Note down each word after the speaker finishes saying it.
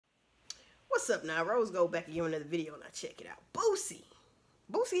What's up now? Rose go back and give another video and I check it out. Boosie.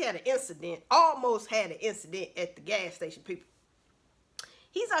 Boosie had an incident, almost had an incident at the gas station, people.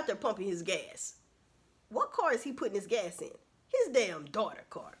 He's out there pumping his gas. What car is he putting his gas in? His damn daughter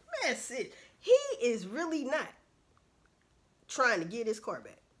car. Man, shit. He is really not trying to get his car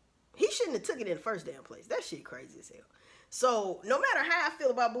back. He shouldn't have took it in the first damn place. That shit crazy as hell. So, no matter how I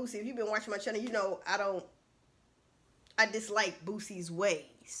feel about Boosie, if you've been watching my channel, you know I dislike Boosie's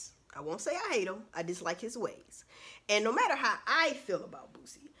ways. I won't say I hate him. I dislike his ways. And no matter how I feel about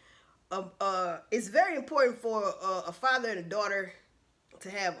Boosie, it's very important for a father and a daughter to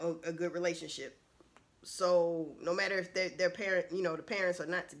have a good relationship. So no matter if their parent, the parents are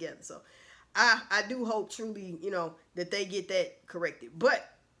not together. So I do hope truly, that they get that corrected. But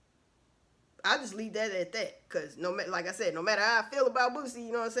I'll just leave that at that. Because like I said, no matter how I feel about Boosie,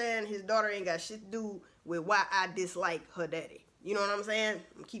 you know what I'm saying, his daughter ain't got shit to do with why I dislike her daddy. You know what I'm saying?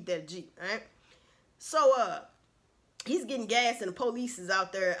 I'm gonna keep that a G, alright? So, he's getting gas and the police is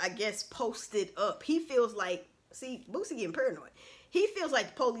out there, I guess, posted up. He feels like, see, Boosie getting paranoid. He feels like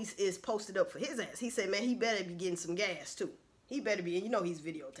the police is posted up for his ass. He said, man, he better be getting some gas, too. He better be, and he's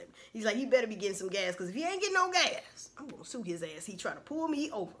videotaping. He's like, he better be getting some gas, because if he ain't getting no gas, I'm gonna sue his ass. He trying to pull me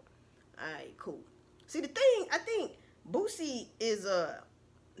over. Alright, cool. See, the thing, I think Boosie is,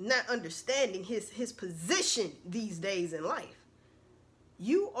 not understanding his position these days in life.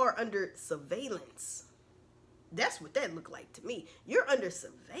 You are under surveillance. That's what that look like to me. You're under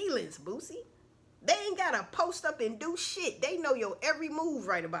surveillance, Boosie. They ain't got to post up and do shit. They know your every move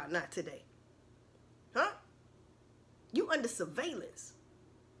right about not today. Huh? You under surveillance.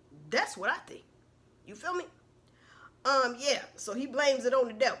 That's what I think. You feel me? Yeah. So he blames it on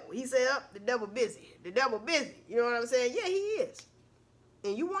the devil. He said, the devil busy. The devil busy. You know what I'm saying? Yeah, he is.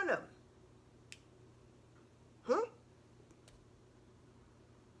 And you one of them. Huh?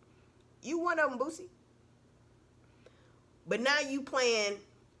 You one of them, Boosie. But now you playing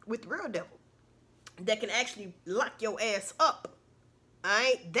with the real devil that can actually lock your ass up.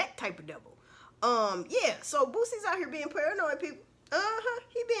 Alright? That type of devil. Yeah. So Boosie's out here being paranoid, people.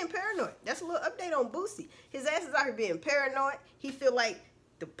 He being paranoid. That's a little update on Boosie. His ass is out here being paranoid. He feel like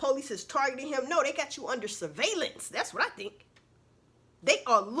the police is targeting him. No, they got you under surveillance. That's what I think. They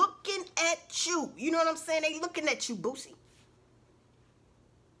are looking at you. You know what I'm saying? They looking at you, Boosie.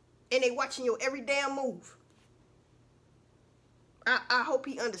 And they watching your every damn move. I hope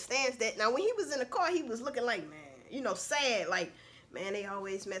he understands that. Now, when he was in the car, he was looking like, man, sad. Like, man, they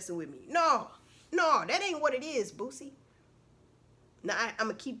always messing with me. No, that ain't what it is, Boosie. Now, I'm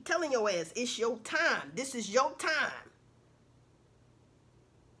going to keep telling your ass, it's your time. This is your time.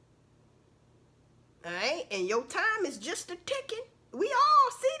 All right? And your time is just a ticking. We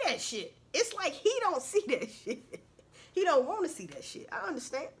all see that shit. It's like he don't see that shit. He don't want to see that shit. I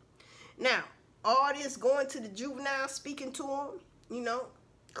understand. Now, all this going to the juvenile, speaking to him,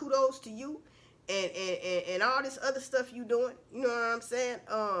 kudos to you. And all this other stuff you doing, you know what I'm saying?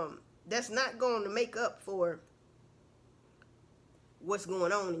 That's not going to make up for what's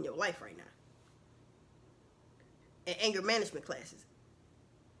going on in your life right now. And anger management classes.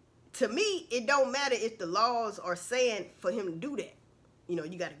 To me, it don't matter if the laws are saying for him to do that. You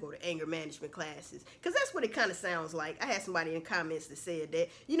got to go to anger management classes. Because that's what it kind of sounds like. I had somebody in the comments that said that.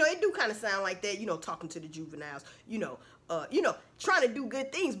 It do kind of sound like that, talking to the juveniles, trying to do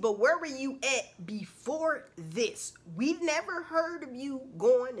good things. But where were you at before this? We've never heard of you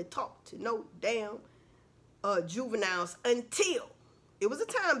going to talk to no damn juveniles until it was a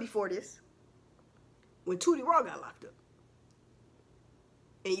time before this when Tootie Raw got locked up.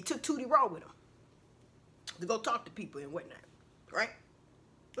 And he took Tootie Raw with him to go talk to people and whatnot. Right?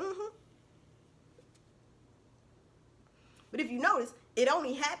 But if you notice, it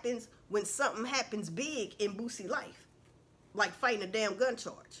only happens when something happens big in Boosie's life. Like fighting a damn gun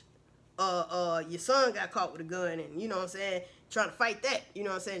charge. Your son got caught with a gun and, you know what I'm saying, trying to fight that. You know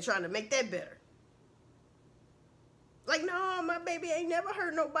what I'm saying, trying to make that better. Like, no, my baby ain't never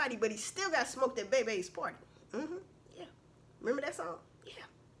hurt nobody, but he still got smoked at Baby's party. Yeah. Remember that song? Yeah.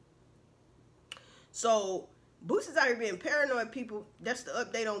 So Boosie's out here being paranoid, people. That's the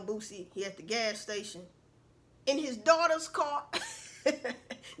update on Boosie. He at the gas station. In his daughter's car.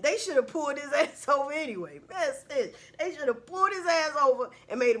 They should have pulled his ass over anyway. They should have pulled his ass over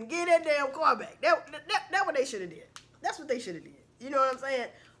and made him get that damn car back. That's what they should have did. That's what they should have did. You know what I'm saying?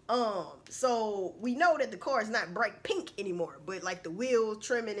 So we know that the car is not bright pink anymore, but like the wheel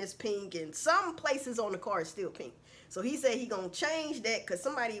trimming is pink and some places on the car is still pink. So he said he gonna change that because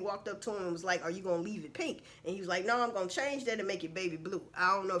somebody walked up to him and was like, are you gonna leave it pink? And he was like, no, I'm gonna change that and make it baby blue.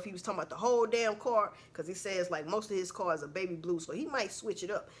 I don't know if he was talking about the whole damn car because he says like most of his cars are baby blue, so he might switch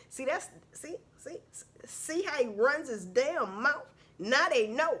it up. See, see how he runs his damn mouth? Now they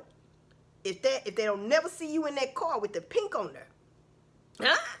know if they don't never see you in that car with the pink on there.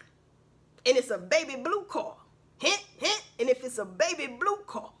 Huh? And it's a baby blue car. Hint, hint. And if it's a baby blue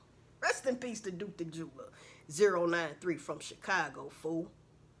car, rest in peace to Duke the Jeweler. 093 from Chicago, fool.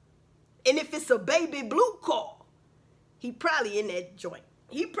 And if it's a baby blue car, he probably in that joint.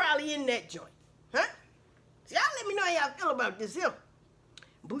 He probably in that joint. Huh? So y'all let me know how y'all feel about this here.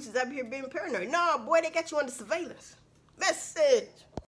 Boosie's up here being paranoid. No, boy, they got you under surveillance. Message.